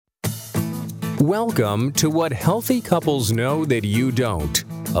Welcome to What Healthy Couples Know That You Don't,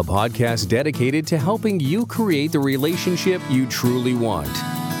 a podcast dedicated to helping you create the relationship you truly want.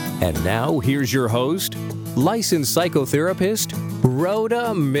 And now, here's your host, licensed psychotherapist,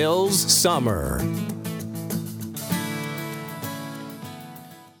 Rhoda Mills Summer.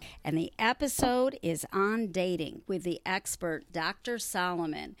 And the episode is on dating with the expert Dr.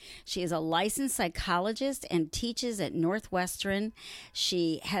 Solomon. She is a licensed psychologist and teaches at Northwestern.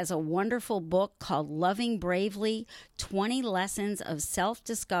 She has a wonderful book called Loving Bravely, 20 Lessons of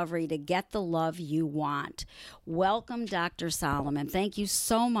Self-Discovery to Get the Love You Want. Welcome, Dr. Solomon. Thank you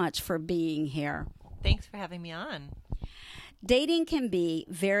so much for being here. Thanks for having me on. Dating can be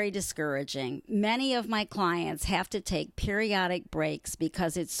very discouraging. Many of my clients have to take periodic breaks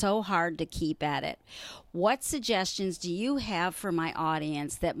because it's so hard to keep at it. What suggestions do you have for my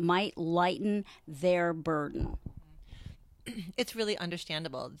audience that might lighten their burden? It's really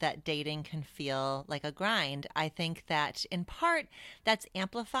understandable that dating can feel like a grind. I think that in part that's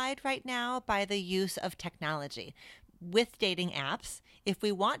amplified right now by the use of technology. With dating apps, if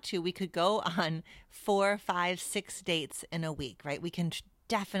we want to, we could go on 4, 5, 6 dates in a week, right? We can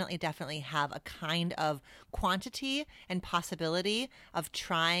definitely have a kind of quantity and possibility of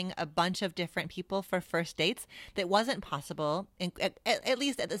trying a bunch of different people for first dates that wasn't possible, at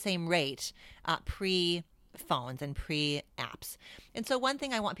least at the same rate, pre-phones and pre-apps. And so one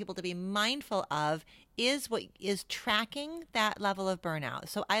thing I want people to be mindful of is tracking that level of burnout.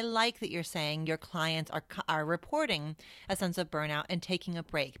 So I like that you're saying your clients are reporting a sense of burnout and taking a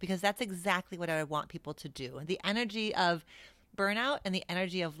break, because that's exactly what I want people to do. The energy of burnout and the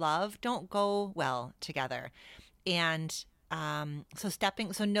energy of love don't go well together. And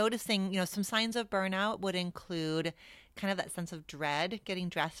so noticing, some signs of burnout would include kind of that sense of dread, getting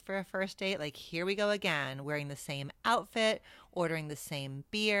dressed for a first date, like here we go again, wearing the same outfit, ordering the same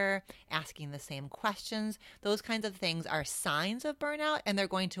beer, asking the same questions. Those kinds of things are signs of burnout, and they're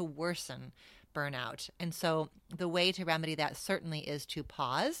going to worsen burnout. And so the way to remedy that certainly is to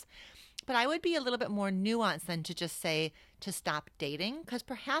pause. But I would be a little bit more nuanced than to just say to stop dating, because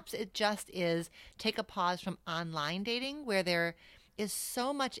perhaps it just is take a pause from online dating, where there is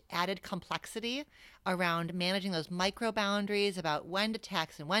so much added complexity around managing those micro boundaries about when to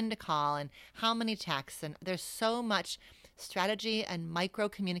text and when to call and how many texts. And there's so much strategy and micro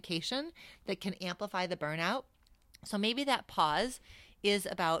communication that can amplify the burnout. So maybe that pause is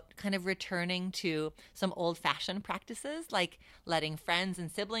about kind of returning to some old-fashioned practices, like letting friends and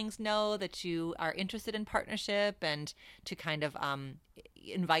siblings know that you are interested in partnership, and to kind of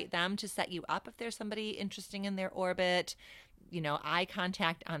invite them to set you up if there's somebody interesting in their orbit. Eye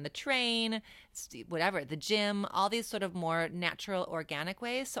contact on the train, whatever, the gym, all these sort of more natural, organic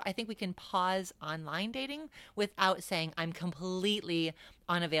ways. So I think we can pause online dating without saying I'm completely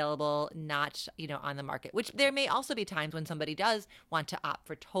unavailable, not, on the market, which there may also be times when somebody does want to opt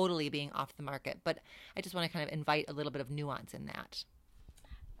for totally being off the market. But I just want to kind of invite a little bit of nuance in that.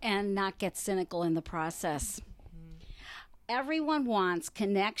 And not get cynical in the process. Everyone wants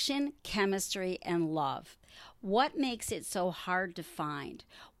connection, chemistry, and love. What makes it so hard to find?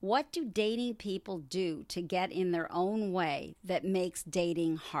 What do dating people do to get in their own way that makes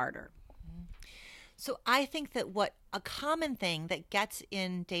dating harder? So I think that a common thing that gets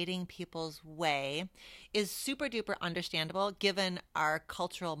in dating people's way is super duper understandable given our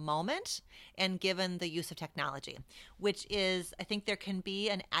cultural moment and given the use of technology, which is, I think there can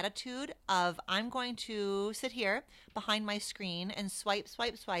be an attitude of I'm going to sit here behind my screen and swipe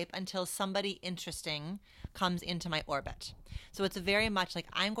until somebody interesting comes into my orbit. So it's very much like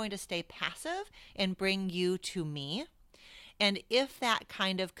I'm going to stay passive and bring you to me. And if that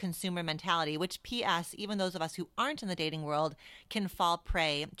kind of consumer mentality, which P.S., even those of us who aren't in the dating world can fall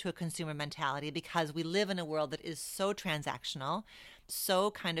prey to a consumer mentality, because we live in a world that is so transactional,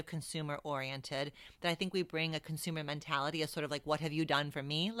 so kind of consumer oriented, that I think we bring a consumer mentality, a sort of like, what have you done for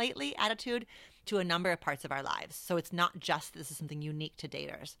me lately attitude, to a number of parts of our lives. So it's not just this is something unique to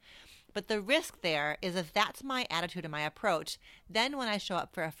daters. But the risk there is, if that's my attitude and my approach, then when I show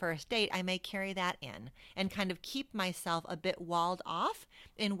up for a first date, I may carry that in and kind of keep myself a bit walled off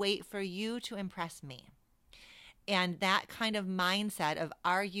and wait for you to impress me. And that kind of mindset of,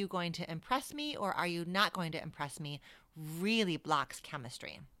 are you going to impress me or are you not going to impress me, really blocks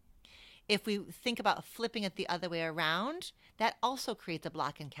chemistry. If we think about flipping it the other way around, that also creates a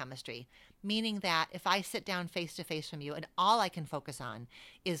block in chemistry, meaning that if I sit down face to face from you and all I can focus on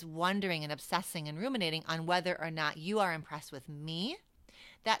is wondering and obsessing and ruminating on whether or not you are impressed with me,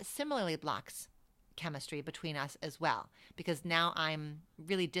 that similarly blocks chemistry between us as well, because now I'm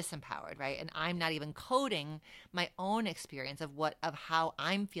really disempowered, right? And I'm not even coding my own experience of how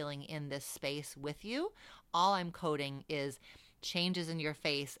I'm feeling in this space with you. All I'm coding is changes in your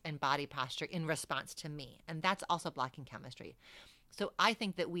face and body posture in response to me. And that's also blocking chemistry. So I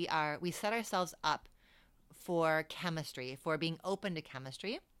think that we set ourselves up for chemistry, for being open to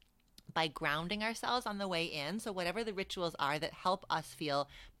chemistry, by grounding ourselves on the way in. So whatever the rituals are that help us feel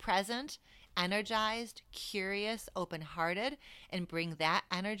present, energized, curious, open-hearted, and bring that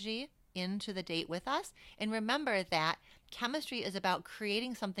energy into the date with us. And remember that chemistry is about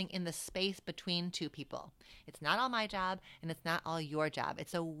creating something in the space between two people. It's not all my job, and it's not all your job.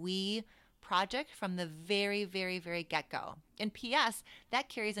 It's a we project from the very, very, very get-go. And P.S., that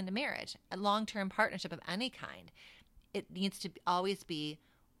carries into marriage, a long-term partnership of any kind. It needs to always be,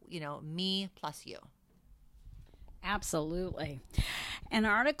 me plus you. Absolutely. An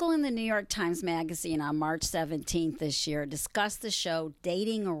article in the New York Times Magazine on March 17th this year discussed the show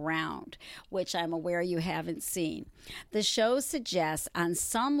Dating Around, which I'm aware you haven't seen. The show suggests on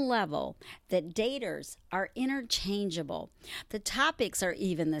some level that daters are interchangeable. The topics are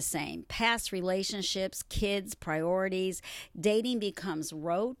even the same: past relationships, kids, priorities. Dating becomes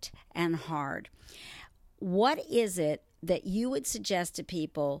rote and hard. What is it that you would suggest to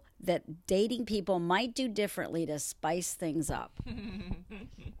people that dating people might do differently to spice things up?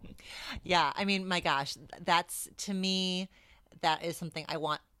 Yeah, I mean, my gosh, to me, that is something I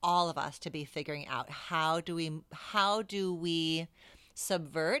want all of us to be figuring out. How do we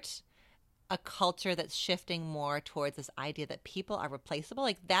subvert a culture that's shifting more towards this idea that people are replaceable?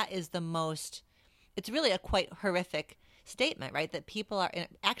 Like, that is it's really a quite horrific statement, right? That people are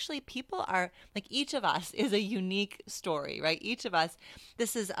like, each of us is a unique story, right? Each of us,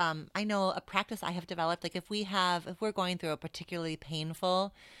 this is, I know a practice I have developed, like if we're going through a particularly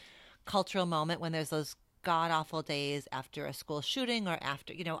painful cultural moment, when there's those god awful days after a school shooting, or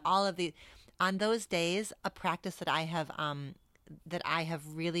after, all of on those days, a practice that I have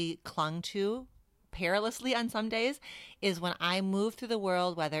really clung to perilously on some days is when I move through the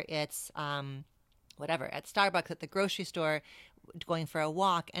world, whether it's, whatever, at Starbucks, at the grocery store, going for a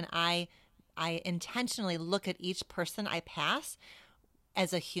walk, and I intentionally look at each person I pass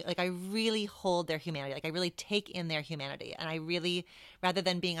as I really hold their humanity. Like, I really take in their humanity. And I really, rather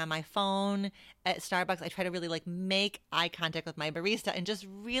than being on my phone at Starbucks, I try to really make eye contact with my barista and just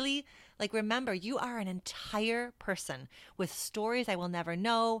really remember, you are an entire person with stories I will never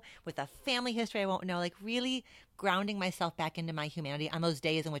know, with a family history I won't know, really grounding myself back into my humanity on those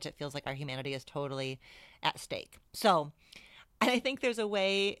days in which it feels like our humanity is totally at stake. So, and I think there's a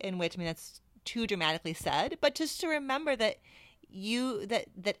way in which, that's too dramatically said, but just to remember that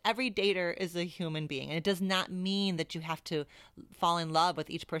that every dater is a human being, and it does not mean that you have to fall in love with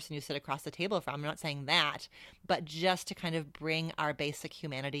each person you sit across the table from. I'm not saying that, but just to kind of bring our basic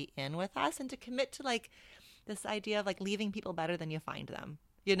humanity in with us, and to commit to this idea of leaving people better than you find them.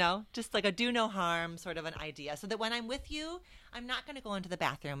 Just a do no harm sort of an idea, so that when I'm with you, I'm not going to go into the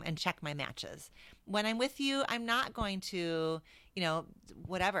bathroom and check my matches. When I'm with you, I'm not going to,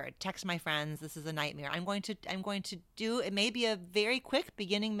 text my friends, this is a nightmare. I'm going to do, it may be a very quick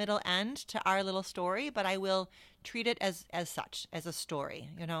beginning, middle, end to our little story, but I will treat it as such, as a story,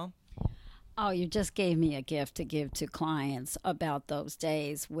 Oh, you just gave me a gift to give to clients about those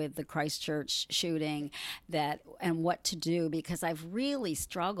days with the Christchurch shooting, and what to do, because I've really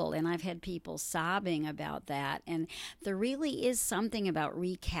struggled, and I've had people sobbing about that. And there really is something about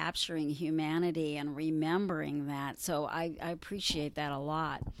recapturing humanity and remembering that. So I appreciate that a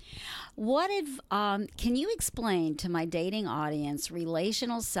lot. Can you explain to my dating audience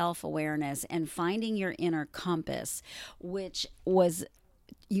relational self-awareness and finding your inner compass, which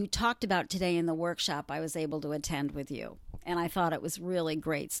you talked about today in the workshop I was able to attend with you, and I thought it was really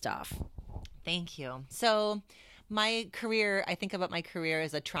great stuff. Thank you. So my career, I think about my career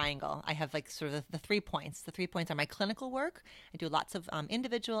as a triangle. I have sort of the 3 points. The 3 points are my clinical work. I do lots of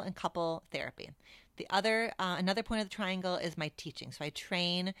individual and couple therapy. The other, another point of the triangle is my teaching. So I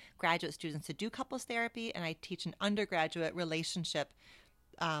train graduate students to do couples therapy, and I teach an undergraduate relationship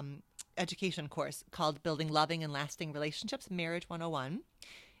education course called Building Loving and Lasting Relationships, Marriage 101.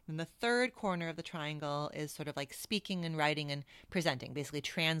 And the third corner of the triangle is sort of speaking and writing and presenting, basically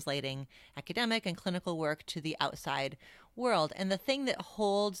translating academic and clinical work to the outside world. And the thing that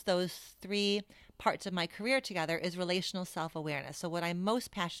holds those 3 parts of my career together is relational self-awareness. So what I'm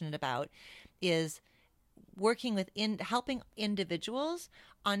most passionate about is working with helping individuals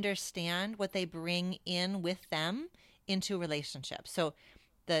understand what they bring in with them into relationships. So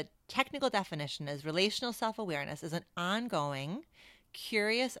the technical definition is relational self-awareness is an ongoing,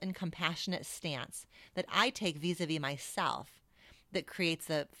 curious and compassionate stance that I take vis-a-vis myself that creates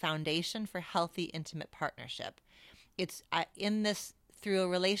a foundation for healthy, intimate partnership. It's in this, through a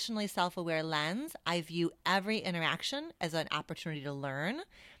relationally self-aware lens, I view every interaction as an opportunity to learn.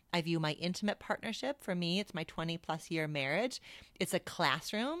 I view my intimate partnership, for me, it's my 20 plus year marriage. It's a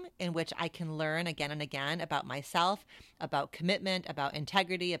classroom in which I can learn again and again about myself, about commitment, about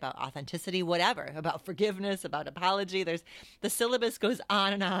integrity, about authenticity, whatever, about forgiveness, about apology. The syllabus goes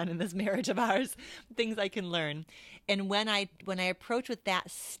on in this marriage of ours, things I can learn. And when I approach with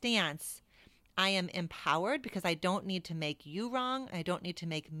that stance, I am empowered because I don't need to make you wrong. I don't need to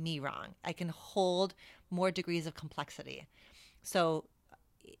make me wrong. I can hold more degrees of complexity. So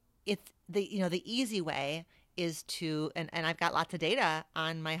it's the easy way is to, and I've got lots of data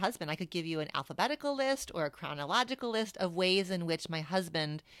on my husband. I could give you an alphabetical list or a chronological list of ways in which my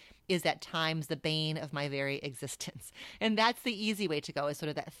husband is at times the bane of my very existence. And that's the easy way to go, is sort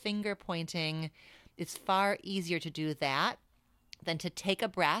of that finger pointing. It's far easier to do that than to take a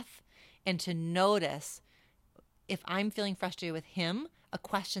breath and to notice if I'm feeling frustrated with him. A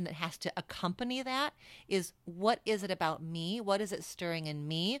question that has to accompany that is, what is it about me? What is it stirring in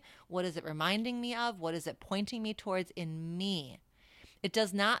me? What is it reminding me of? What is it pointing me towards in me? It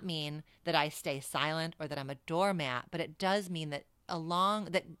does not mean that I stay silent or that I'm a doormat, but it does mean that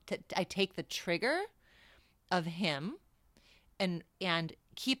I take the trigger of him and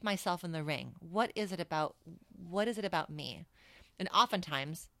keep myself in the ring. What is it about me? And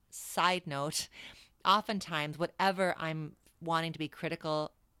oftentimes, side note, whatever I'm wanting to be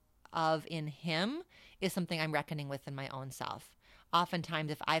critical of in him is something I'm reckoning with in my own self. Oftentimes,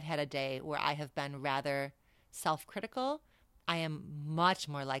 if I've had a day where I have been rather self-critical, I am much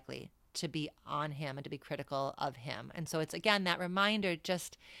more likely to be on him and to be critical of him. And so it's, again, that reminder, and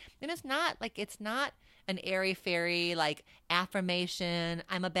it's not an airy-fairy like affirmation,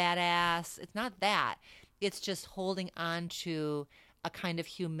 I'm a badass. It's not that. It's just holding on to a kind of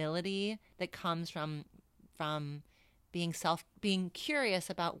humility that comes from being curious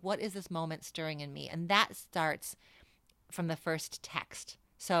about what is this moment stirring in me. And that starts from the first text.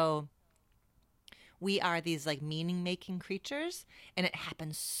 So we are these like meaning-making creatures, and it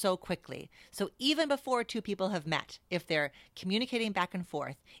happens so quickly. So even before two people have met, if they're communicating back and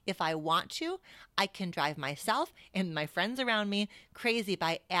forth, if I want to, I can drive myself and my friends around me crazy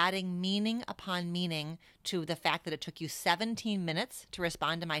by adding meaning upon meaning to the fact that it took you 17 minutes to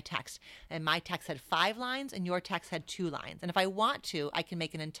respond to my text. And my text had 5 lines and your text had 2 lines. And if I want to, I can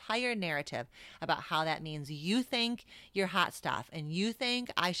make an entire narrative about how that means you think you're hot stuff and you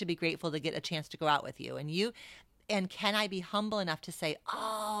think I should be grateful to get a chance to go out with you. And can I be humble enough to say,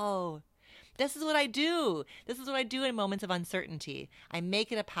 oh, this is what I do. This is what I do in moments of uncertainty. I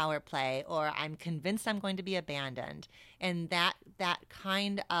make it a power play, or I'm convinced I'm going to be abandoned. And that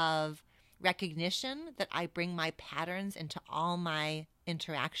kind of recognition that I bring my patterns into all my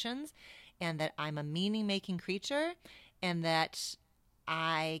interactions, and that I'm a meaning-making creature, and that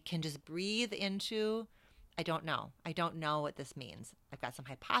I can just breathe into, I don't know what this means. I've got some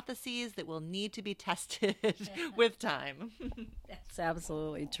hypotheses that will need to be tested with time. That's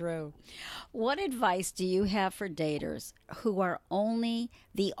absolutely true. What advice do you have for daters who are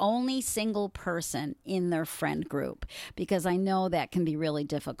the only single person in their friend group? Because I know that can be really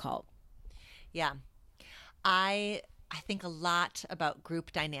difficult. Yeah. I think a lot about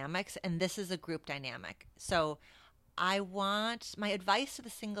group dynamics, and this is a group dynamic. So my advice to the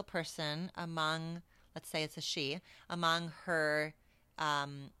single person among, let's say it's a she, among her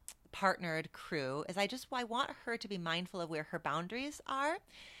partnered crew is I want her to be mindful of where her boundaries are.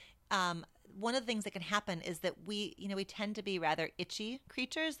 One of the things that can happen is that we tend to be rather itchy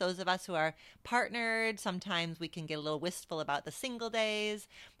creatures. Those of us who are partnered, sometimes we can get a little wistful about the single days.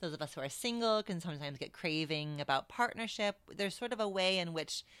 Those of us who are single can sometimes get craving about partnership. There's sort of a way in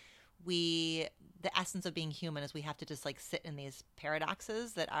which the essence of being human is we have to just like sit in these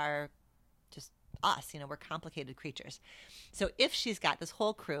paradoxes that are just us, we're complicated creatures. So if she's got this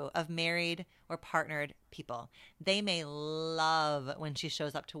whole crew of married or partnered people, they may love when she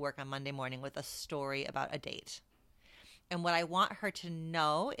shows up to work on Monday morning with a story about a date. And what I want her to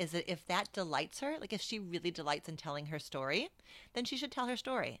know is that if that delights her, like if she really delights in telling her story, then she should tell her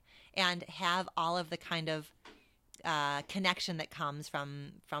story and have all of the kind of connection that comes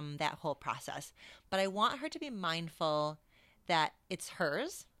from that whole process. But I want her to be mindful that it's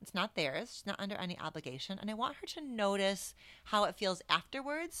hers, it's not theirs, she's not under any obligation. And I want her to notice how it feels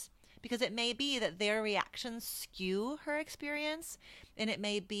afterwards, because it may be that their reactions skew her experience, and it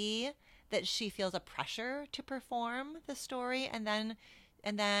may be that she feels a pressure to perform the story, and then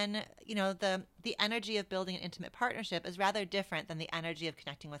And then, the energy of building an intimate partnership is rather different than the energy of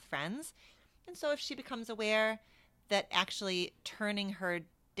connecting with friends. And so if she becomes aware that actually turning her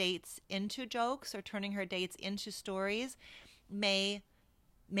dates into jokes or turning her dates into stories may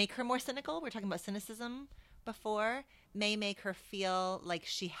make her more cynical. We're talking about cynicism before, may make her feel like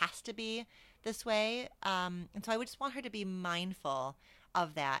she has to be this way. And so I would just want her to be mindful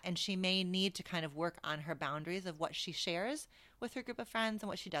of that. And she may need to kind of work on her boundaries of what she shares with her group of friends and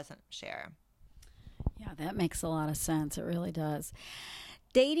what she doesn't share. Yeah, that makes a lot of sense. It really does.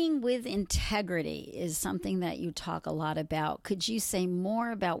 Dating with integrity is something that you talk a lot about. Could you say more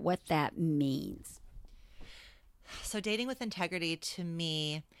about what that means? So dating with integrity to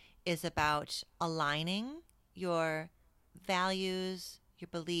me is about aligning your values, your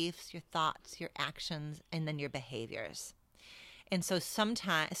beliefs, your thoughts, your actions, and then your behaviors. And so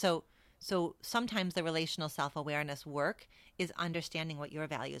sometimes the relational self-awareness work is understanding what your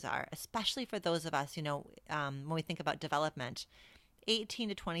values are, especially for those of us, when we think about development. 18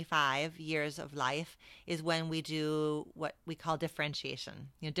 to 25 years of life is when we do what we call differentiation,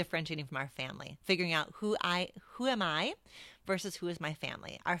 differentiating from our family, figuring out who am I versus who is my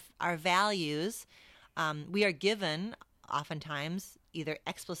family. Our values, we are given oftentimes either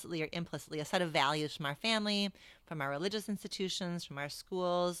explicitly or implicitly a set of values from our family, from our religious institutions, from our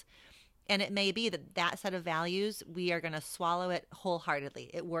schools. And it may be that set of values, we are going to swallow it wholeheartedly.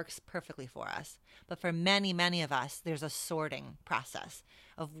 It works perfectly for us. But for many, many of us, there's a sorting process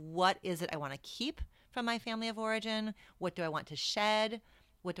of what is it I want to keep from my family of origin? What do I want to shed?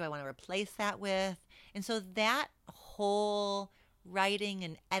 What do I want to replace that with? And so that whole writing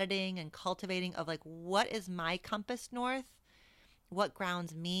and editing and cultivating of what is my compass north? What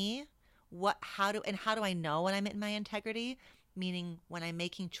grounds me? How do I know when I'm in my integrity? Meaning when I'm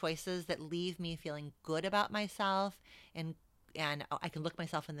making choices that leave me feeling good about myself and I can look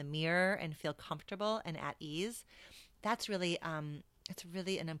myself in the mirror and feel comfortable and at ease. That's really it's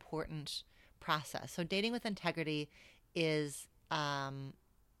really an important process. So dating with integrity is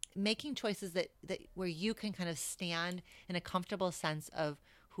making choices that where you can kind of stand in a comfortable sense of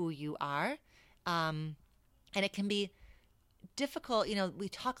who you are, and it can be difficult. We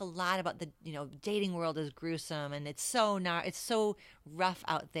talk a lot about the dating world is gruesome and it's so rough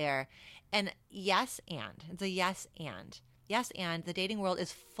out there. And it's a yes and the dating world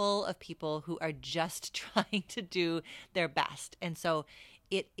is full of people who are just trying to do their best. And so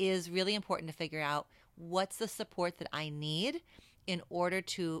it is really important to figure out what's the support that I need in order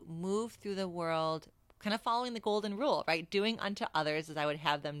to move through the world kind of following the golden rule, right? Doing unto others as I would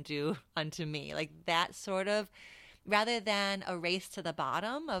have them do unto me. Like that sort of, rather than a race to the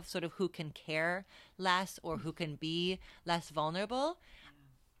bottom of sort of who can care less or who can be less vulnerable.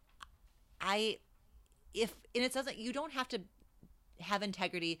 It doesn't, you don't have to have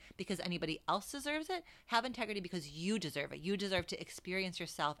integrity because anybody else deserves it. Have integrity because you deserve it. You deserve to experience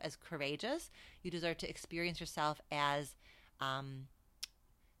yourself as courageous. You deserve to experience yourself as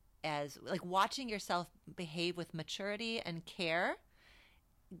like watching yourself behave with maturity and care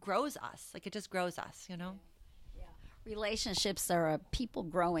grows us. Like it just grows us, Relationships are a people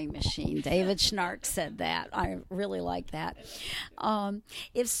growing machine. David Schnark said that. I really like that.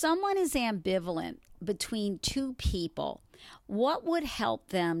 If someone is ambivalent between two people, what would help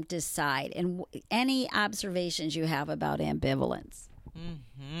them decide? And any observations you have about ambivalence?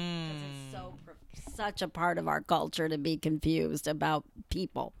 Because it's such a part of our culture to be confused about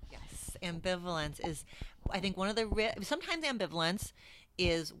people. Yes, ambivalence is, I think, one of the sometimes ambivalence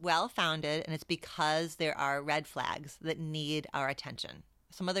is well-founded, and it's because there are red flags that need our attention.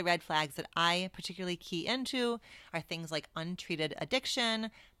 Some of the red flags that I particularly key into are things like untreated addiction,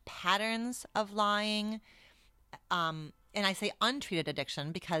 patterns of lying, and I say untreated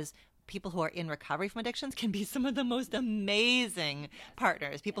addiction because people who are in recovery from addictions can be some of the most amazing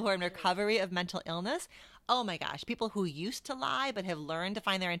partners. People who are in recovery of mental illness, oh my gosh, people who used to lie but have learned to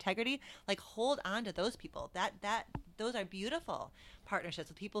find their integrity, like hold on to those people. Those are beautiful partnerships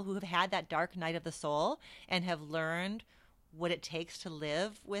with people who have had that dark night of the soul and have learned what it takes to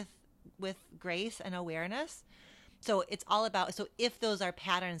live with grace and awareness. So it's all about, so if those are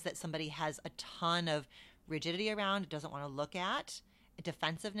patterns that somebody has a ton of rigidity around, doesn't want to look at,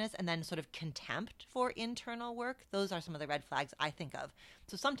 defensiveness, and then sort of contempt for internal work, those are some of the red flags I think of.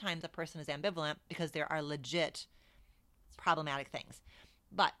 So sometimes a person is ambivalent because there are legit problematic things.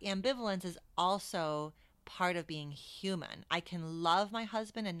 But ambivalence is also part of being human. I can love my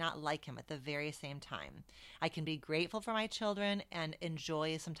husband and not like him at the very same time. I can be grateful for my children and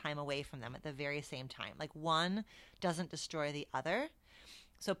enjoy some time away from them at the very same time. Like one doesn't destroy the other.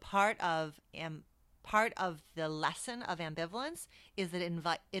 So part of part of the lesson of ambivalence is that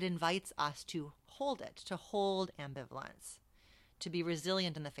it invites us to hold it, to hold ambivalence, to be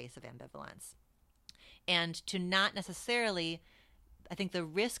resilient in the face of ambivalence, and to not necessarily, I think the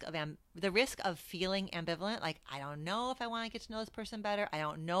risk of feeling ambivalent, like, I don't know if I want to get to know this person better, I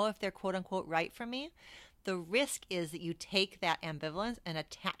don't know if they're quote unquote right for me. The risk is that you take that ambivalence and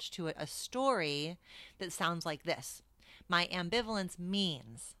attach to it a story that sounds like this: my ambivalence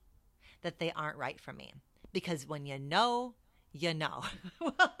means that they aren't right for me. Because when you know, you know.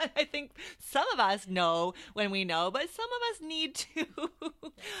 Well, I think some of us know when we know, but some of us need to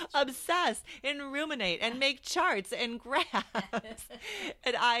obsess and ruminate and make charts and graphs.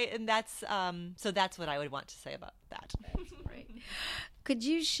 And that's so that's what I would want to say about that. That's great. Could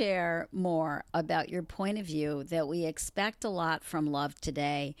you share more about your point of view that we expect a lot from love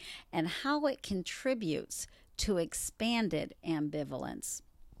today and how it contributes to expanded ambivalence?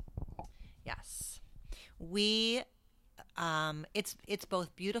 Yes. It's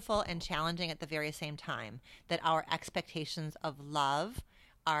both beautiful and challenging at the very same time that our expectations of love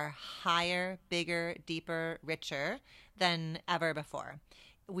are higher, bigger, deeper, richer than ever before.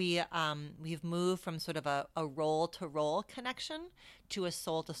 We've moved from sort of a role to role connection to a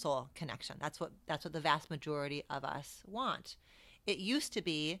soul to soul connection. That's what the vast majority of us want. It used to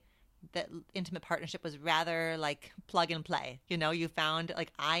be that intimate partnership was rather like plug and play. You found,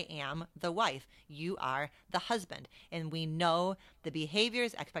 like, I am the wife, you are the husband, and we know the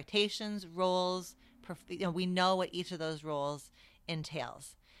behaviors, expectations, roles. We know what each of those roles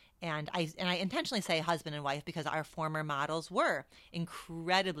entails. And I intentionally say husband and wife because our former models were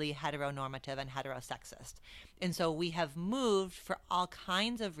incredibly heteronormative and heterosexist. And so we have moved, for all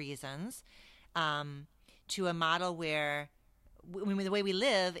kinds of reasons, to a model where, the way we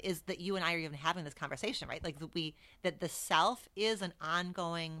live is that you and I are even having this conversation, right? Like that the self is an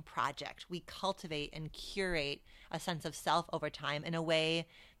ongoing project. We cultivate and curate a sense of self over time in a way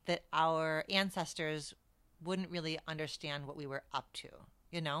that our ancestors wouldn't really understand what we were up to,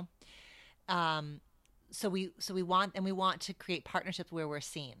 So we want to create partnerships where we're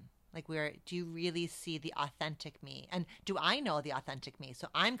seen. Like, do you really see the authentic me? And do I know the authentic me? So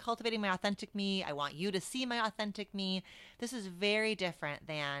I'm cultivating my authentic me. I want you to see my authentic me. This is very different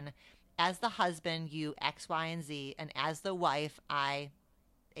than, as the husband, you X, Y, and Z, and as the wife, I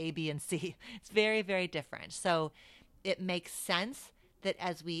A, B, and C. It's very, very different. So it makes sense that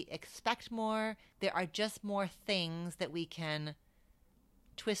as we expect more, there are just more things that we can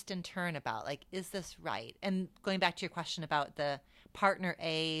twist and turn about. Like, is this right? And going back to your question about the partner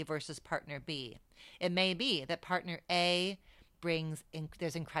A versus partner B, it may be that partner A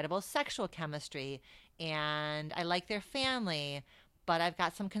there's incredible sexual chemistry and I like their family, but I've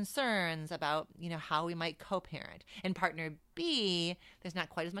got some concerns about, how we might co-parent. And partner B, there's not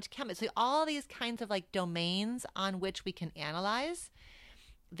quite as much chemistry. So all these kinds of like domains on which we can analyze.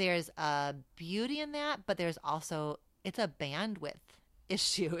 There's a beauty in that, but there's also, it's a bandwidth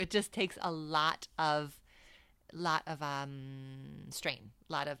issue. It just takes a lot of strain.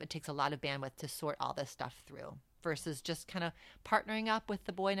 It takes a lot of bandwidth to sort all this stuff through versus just kind of partnering up with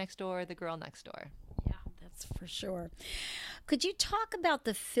the boy next door or the girl next door. Yeah, that's for sure. Could you talk about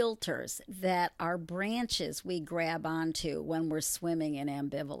the filters that are branches we grab onto when we're swimming in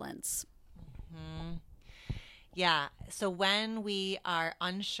ambivalence? Mm-hmm. Yeah. So when we are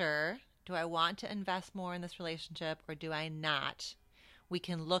unsure, do I want to invest more in this relationship or do I not? We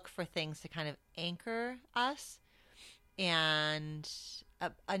can look for things to kind of anchor us. And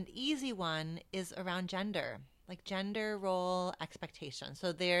an easy one is around gender, like gender role expectations.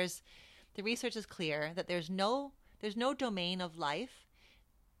 So the research is clear that there's no domain of life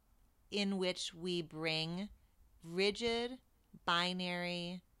in which we bring rigid,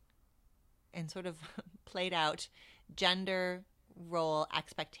 binary, and sort of played out gender role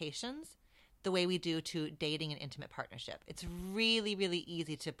expectations the way we do to dating and intimate partnership. It's really, really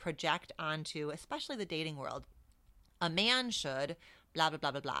easy to project onto, especially the dating world. A man should blah, blah,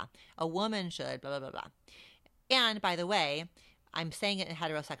 blah, blah, blah. A woman should blah, blah, blah, blah. And by the way, I'm saying it in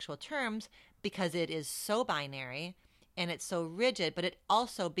heterosexual terms because it is so binary and it's so rigid, but it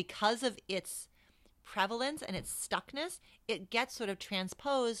also, because of its prevalence and its stuckness, it gets sort of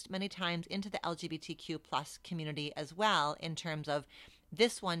transposed many times into the LGBTQ plus community as well, in terms of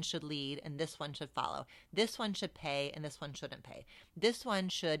this one should lead and this one should follow. This one should pay and this one shouldn't pay. This one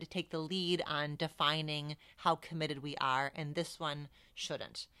should take the lead on defining how committed we are and this one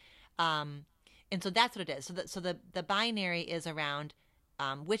shouldn't. And so that's what it is. So the binary is around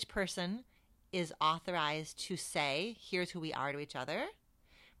which person is authorized to say, here's who we are to each other.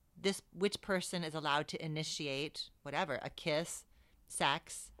 Which person is allowed to initiate whatever, a kiss,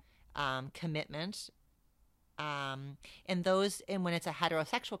 sex, commitment. And when it's a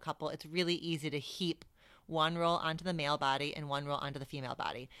heterosexual couple, it's really easy to heap one role onto the male body and one role onto the female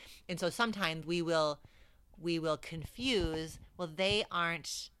body. And so sometimes we will confuse, well, they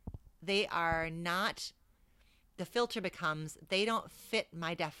are not, the filter becomes, they don't fit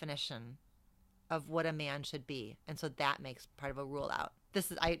my definition of what a man should be. And so that makes part of a rule out.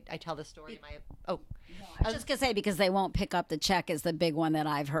 I tell this story in my, I was just going to say, because they won't pick up the check is the big one that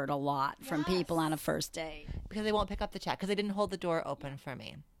I've heard a lot from people on a first date. Because they won't pick up the check because they didn't hold the door open for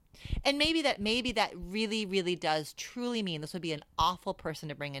me. And maybe that really, really does truly mean this would be an awful person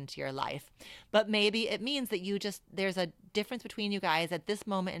to bring into your life. But maybe it means that there's a difference between you guys at this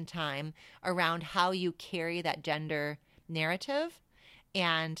moment in time around how you carry that gender narrative.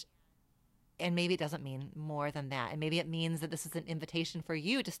 And maybe it doesn't mean more than that. And maybe it means that this is an invitation for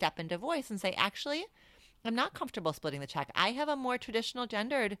you to step into voice and say, actually, I'm not comfortable splitting the check. I have a more traditional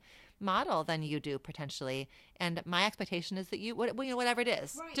gendered model than you do potentially. And my expectation is that whatever it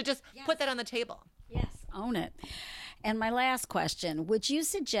is, to just put that on the table. Yes, own it. And my last question, would you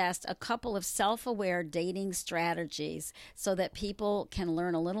suggest a couple of self-aware dating strategies so that people can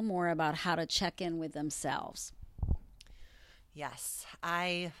learn a little more about how to check in with themselves? Yes,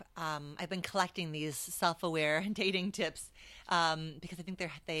 I've been collecting these self-aware dating tips because I think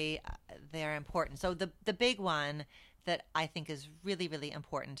they're important. So the big one that I think is really, really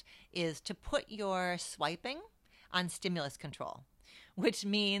important is to put your swiping on stimulus control, which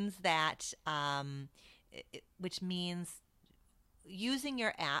means using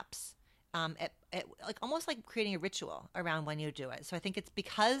your apps like almost like creating a ritual around when you do it. So I think it's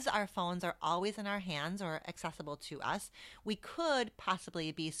because our phones are always in our hands or accessible to us, we could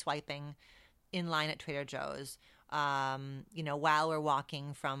possibly be swiping in line at Trader Joe's, while we're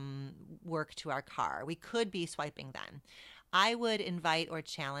walking from work to our car. We could be swiping then. I would invite or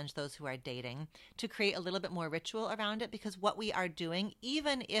challenge those who are dating to create a little bit more ritual around it, because what we are doing,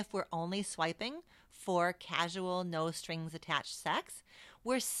 even if we're only swiping for casual, no strings attached sex,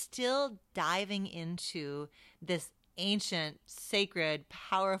 we're still diving into this ancient, sacred,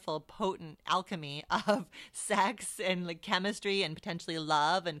 powerful, potent alchemy of sex and like chemistry and potentially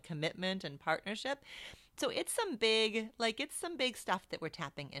love and commitment and partnership. So it's some big stuff that we're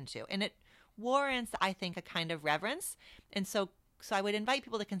tapping into, and it warrants, I think, a kind of reverence. And so I would invite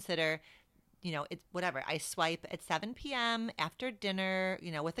people to consider, it's whatever. I swipe at 7 p.m. after dinner,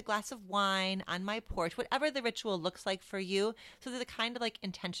 with a glass of wine on my porch, whatever the ritual looks like for you. So there's a kind of like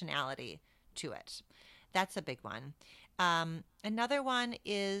intentionality to it. That's a big one. Another one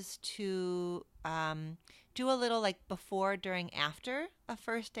is to do a little like before, during, after a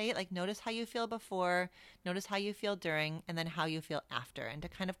first date. Like notice how you feel before, notice how you feel during, and then how you feel after. And to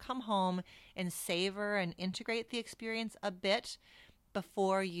kind of come home and savor and integrate the experience a bit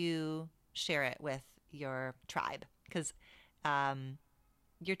before you share it with your tribe. Because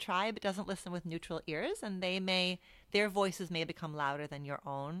your tribe doesn't listen with neutral ears, and their voices may become louder than your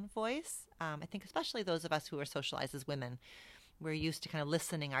own voice. I think especially those of us who are socialized as women, we're used to kind of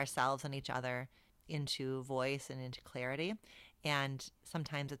listening ourselves and each other into voice and into clarity. And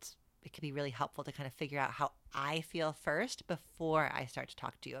sometimes it can be really helpful to kind of figure out how I feel first before I start to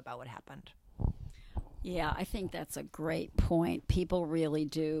talk to you about what happened. Yeah, I think that's a great point. People really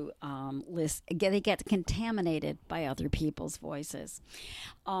do they get contaminated by other people's voices.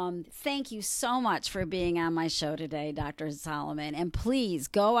 Thank you so much for being on my show today, Dr. Solomon. And please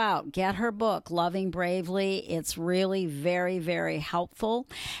go out, get her book, Loving Bravely. It's really very, very helpful.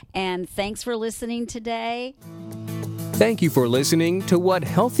 And thanks for listening today. Thank you for listening to What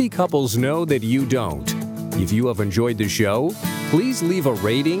Healthy Couples Know That You Don't. If you have enjoyed the show, please leave a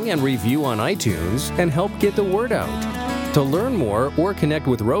rating and review on iTunes and help get the word out. To learn more or connect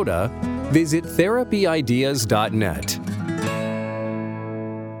with Rhoda, visit therapyideas.net.